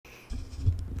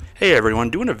Hey everyone,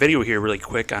 doing a video here really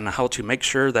quick on how to make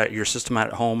sure that your system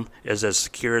at home is as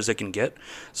secure as it can get.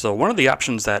 So one of the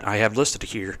options that I have listed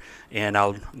here, and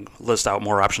I'll list out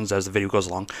more options as the video goes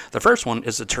along. The first one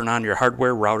is to turn on your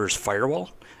hardware router's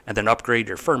firewall and then upgrade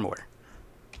your firmware.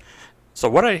 So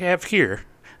what I have here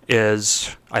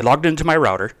is I logged into my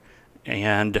router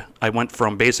and I went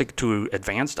from basic to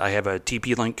advanced. I have a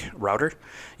TP-Link router.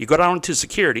 You go down to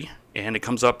security and it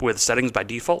comes up with settings by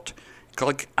default.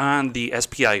 Click on the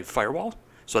SPI firewall,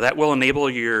 so that will enable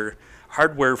your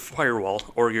hardware firewall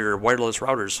or your wireless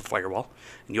router's firewall.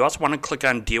 And you also want to click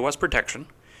on DOS protection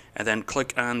and then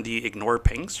click on the ignore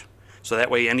pings, so that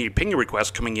way any ping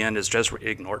request coming in is just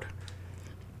ignored.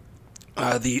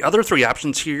 The other three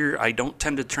options here, I don't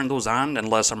tend to turn those on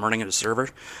unless I'm running a server.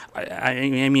 I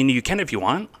mean, you can if you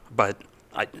want, but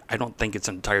I don't think it's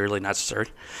entirely necessary.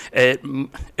 It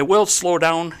will slow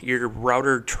down your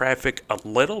router traffic a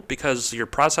little because your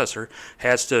processor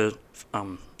has to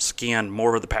scan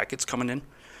more of the packets coming in.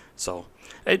 So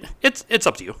it's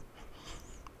up to you.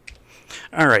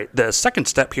 Alright, the second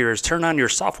step here is turn on your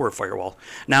software firewall.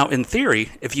 Now in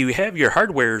theory, if you have your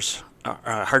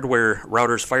hardware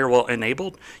router's firewall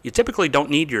enabled, you typically don't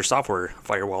need your software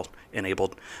firewall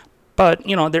enabled. But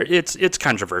you know, it's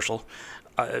controversial.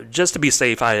 Just to be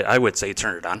safe, I would say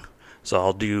turn it on. So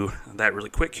I'll do that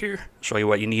really quick here, show you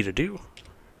what you need to do.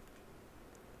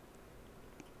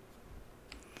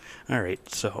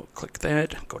 Alright, so click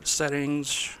that, go to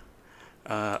settings,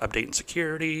 update and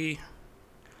security,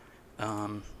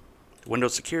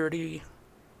 Windows security,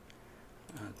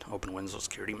 open Windows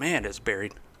security. Man, it's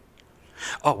buried.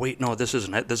 Oh wait, no, this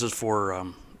isn't it. This is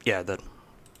for, yeah,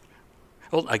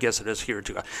 well, I guess it is here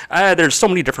too. There's so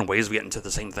many different ways of getting to the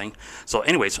same thing. So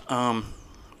anyways,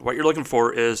 what you're looking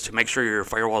for is to make sure your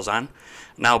firewall is on.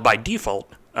 Now by default,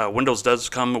 Windows does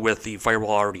come with the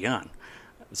firewall already on.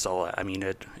 So I mean,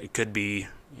 it could be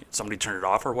somebody turned it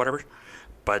off or whatever.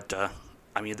 But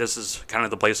I mean, this is kind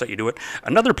of the place that you do it.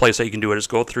 Another place that you can do it is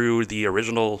go through the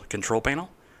original control panel.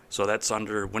 So that's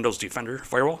under Windows Defender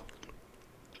Firewall.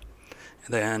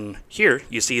 And then here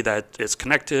you see that it's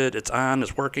connected, it's on,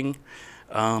 it's working.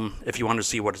 If you want to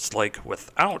see what it's like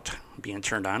without being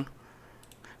turned on,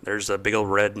 there's a big old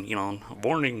red, you know,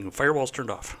 warning, firewall's turned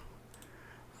off.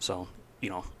 So, you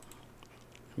know,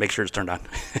 make sure it's turned on.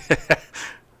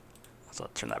 So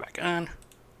I'll turn that back on.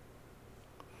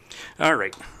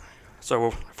 Alright,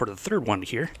 so for the third one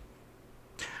here,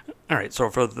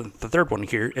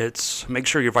 it's make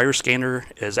sure your virus scanner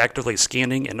is actively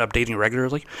scanning and updating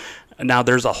regularly. Now,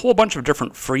 there's a whole bunch of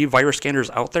different free virus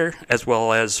scanners out there, as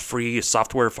well as free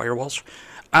software firewalls.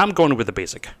 I'm going with the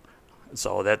basic.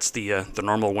 So that's the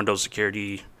normal Windows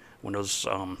security, Windows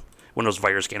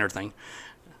virus scanner thing.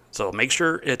 So make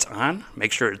sure it's on,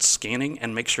 make sure it's scanning,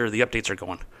 and make sure the updates are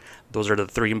going. Those are the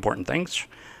three important things.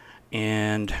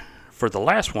 And for the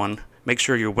last one, make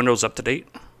sure your Windows up to date.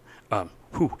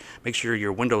 Make sure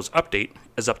your Windows update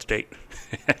is up to date.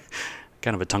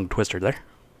 Kind of a tongue twister there.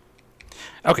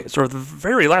 Okay, so the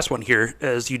very last one here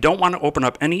is you don't want to open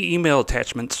up any email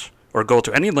attachments or go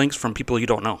to any links from people you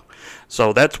don't know.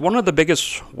 So that's one of the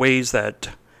biggest ways that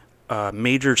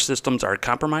major systems are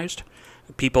compromised.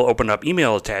 People open up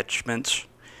email attachments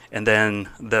and then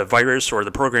the virus or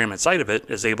the program inside of it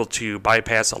is able to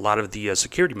bypass a lot of the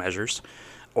security measures.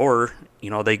 Or, you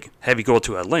know, they have you go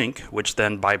to a link, which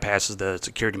then bypasses the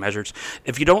security measures.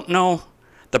 If you don't know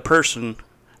the person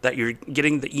that you're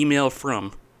getting the email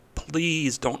from,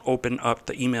 please don't open up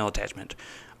the email attachment.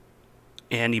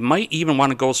 And you might even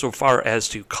want to go so far as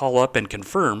to call up and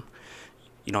confirm,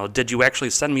 you know, did you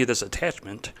actually send me this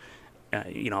attachment?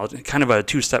 You know, kind of a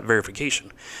two-step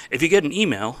verification. If you get an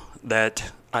email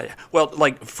that, well,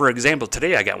 like for example,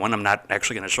 today I got one. I'm not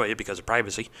actually going to show you because of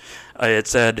privacy. It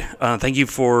said, thank you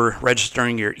for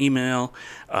registering your email.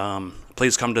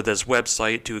 Please come to this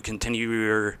website to continue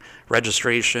your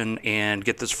registration and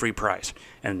get this free prize.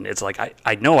 And it's like,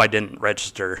 I know I didn't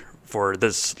register for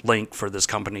this link for this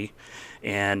company.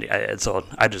 And so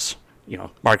I just, you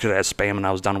know, marked it as spam and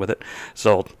I was done with it.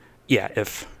 So yeah,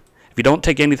 if you don't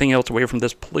take anything else away from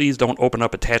this, please don't open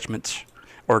up attachments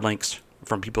or links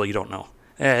from people you don't know.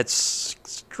 It's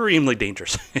extremely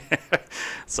dangerous.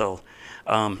 So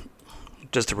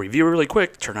just to review really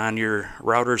quick, turn on your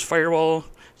router's firewall,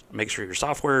 make sure your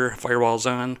software firewall's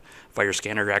on, fire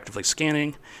scanner actively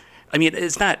scanning. I mean,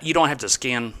 it's not, you don't have to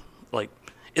scan, like,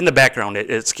 in the background,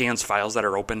 it scans files that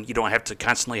are open. You don't have to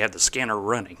constantly have the scanner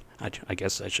running. I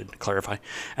guess I should clarify.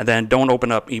 And then don't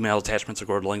open up email attachments or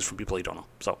go to links from people you don't know.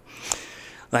 So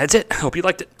that's it. Hope you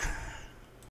liked it.